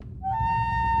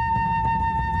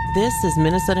This is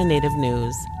Minnesota Native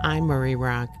News. I'm Marie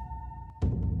Rock.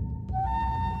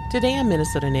 Today on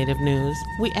Minnesota Native News,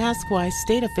 we ask why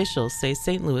state officials say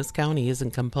St. Louis County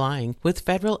isn't complying with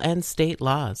federal and state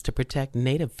laws to protect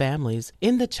Native families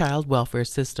in the child welfare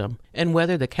system, and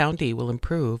whether the county will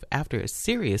improve after a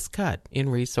serious cut in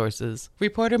resources.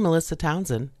 Reporter Melissa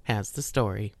Townsend has the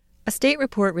story. A state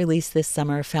report released this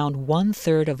summer found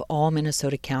 1/3 of all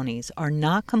Minnesota counties are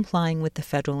not complying with the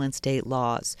federal and state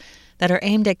laws that are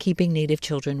aimed at keeping Native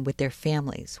children with their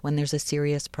families when there's a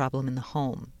serious problem in the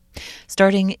home.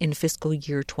 Starting in fiscal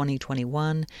year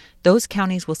 2021, those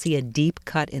counties will see a deep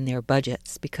cut in their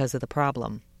budgets because of the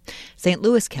problem. St.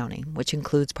 Louis County, which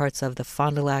includes parts of the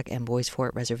Fond du Lac and Bois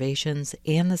Forte reservations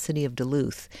and the city of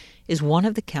Duluth, is one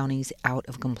of the counties out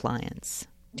of compliance.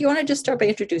 Do you want to just start by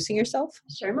introducing yourself?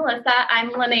 Sure, Melissa. I'm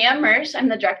Linnea Mersch. I'm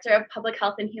the Director of Public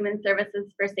Health and Human Services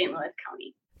for St. Louis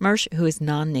County. Mersch, who is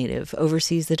non-Native,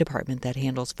 oversees the department that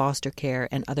handles foster care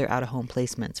and other out-of-home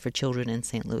placements for children in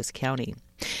St. Louis County.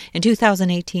 In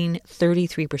 2018,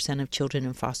 33% of children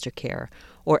in foster care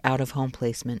or out-of-home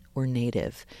placement were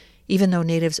Native, even though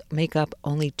Natives make up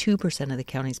only 2% of the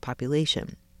county's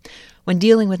population. When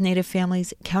dealing with Native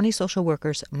families, county social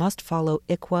workers must follow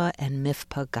ICWA and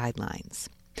MIFPA guidelines.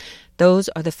 Those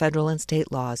are the federal and state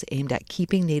laws aimed at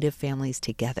keeping Native families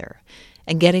together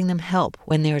and getting them help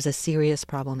when there is a serious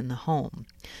problem in the home.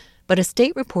 But a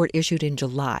state report issued in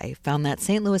July found that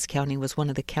St. Louis County was one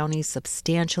of the counties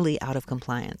substantially out of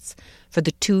compliance for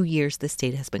the 2 years the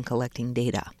state has been collecting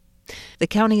data. The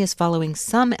county is following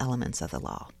some elements of the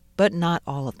law, but not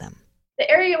all of them. The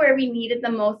area where we needed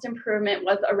the most improvement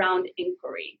was around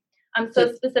inquiry.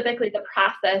 So specifically the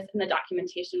process and the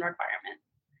documentation requirements.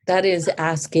 That is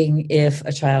asking if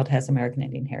a child has American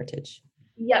Indian heritage.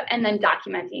 Yep, and then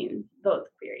documenting those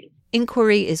queries.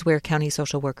 Inquiry is where county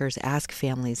social workers ask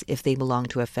families if they belong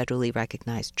to a federally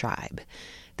recognized tribe.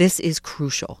 This is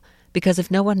crucial because if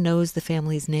no one knows the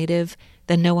family's Native,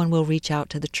 then no one will reach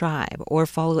out to the tribe or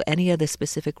follow any of the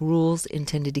specific rules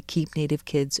intended to keep Native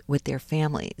kids with their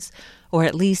families, or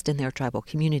at least in their tribal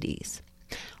communities.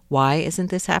 Why isn't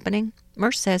this happening?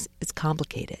 Mersch says it's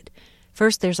complicated.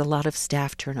 First, there's a lot of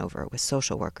staff turnover with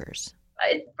social workers.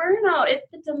 It's burnout, it's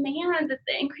the demands, it's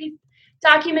the increased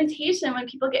documentation when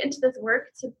people get into this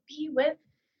work to be with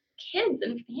kids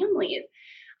and families.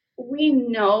 We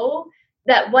know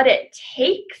that what it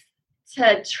takes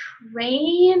to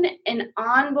train and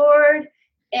onboard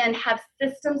and have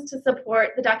systems to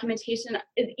support the documentation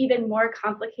is even more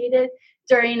complicated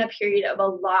during a period of a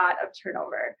lot of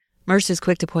turnover. Mersch is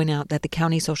quick to point out that the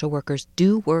county social workers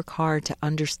do work hard to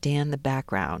understand the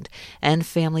background and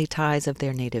family ties of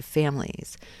their Native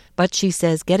families. But she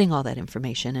says getting all that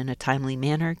information in a timely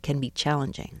manner can be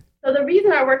challenging. So the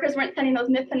reason our workers weren't sending those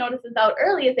MIFPA notices out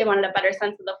early is they wanted a better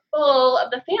sense of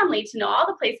the family to know all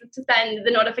the places to send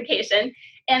the notification.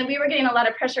 And we were getting a lot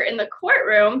of pressure in the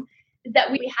courtroom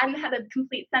that we hadn't had a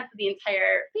complete sense of the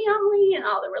entire family and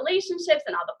all the relationships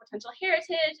and all the potential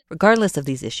heritage. Regardless of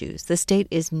these issues, the state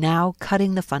is now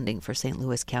cutting the funding for St.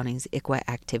 Louis County's ICWA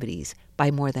activities by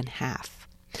more than half.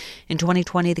 In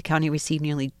 2020, the county received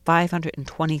nearly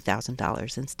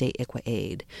 $520,000 in state ICWA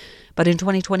aid. But in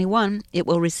 2021, it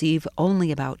will receive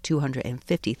only about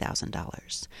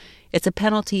 $250,000. It's a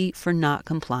penalty for not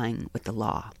complying with the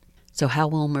law. So how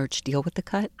will Mersch deal with the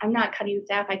cut? I'm not cutting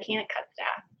staff. I can't cut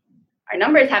staff. Our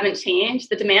numbers haven't changed.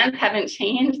 The demands haven't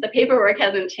changed. The paperwork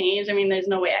hasn't changed. I mean, there's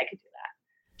no way I could do that.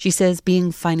 She says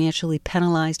being financially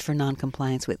penalized for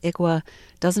noncompliance with ICWA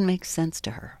doesn't make sense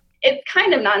to her. It's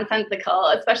kind of nonsensical,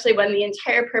 especially when the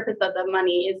entire purpose of the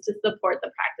money is to support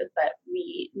the practice that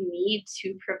we need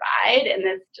to provide, and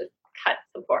this just cuts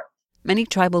support. Many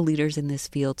tribal leaders in this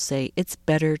field say it's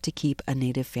better to keep a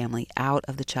Native family out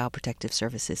of the Child Protective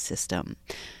Services system.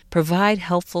 Provide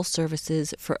helpful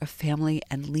services for a family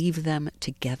and leave them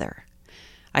together.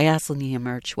 I asked Linnea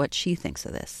Mersch what she thinks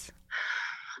of this.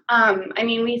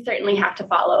 We certainly have to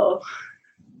follow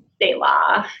state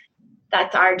law.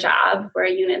 That's our job. We're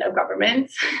a unit of government.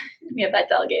 We have that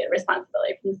delegated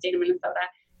responsibility from the state of Minnesota.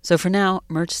 So for now,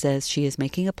 Mersch says she is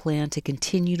making a plan to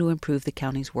continue to improve the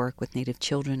county's work with Native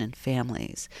children and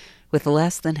families, with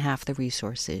less than half the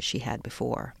resources she had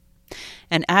before.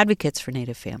 And advocates for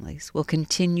Native families will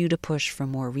continue to push for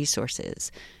more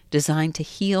resources designed to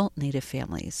heal Native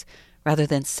families rather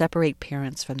than separate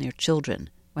parents from their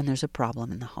children when there's a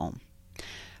problem in the home.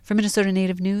 For Minnesota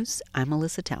Native News, I'm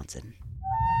Melissa Townsend.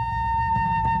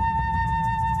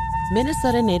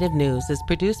 Minnesota Native News is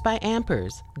produced by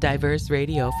Ampers, diverse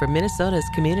radio for Minnesota's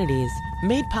communities,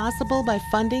 made possible by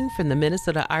funding from the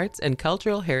Minnesota Arts and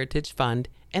Cultural Heritage Fund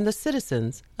and the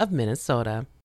citizens of Minnesota.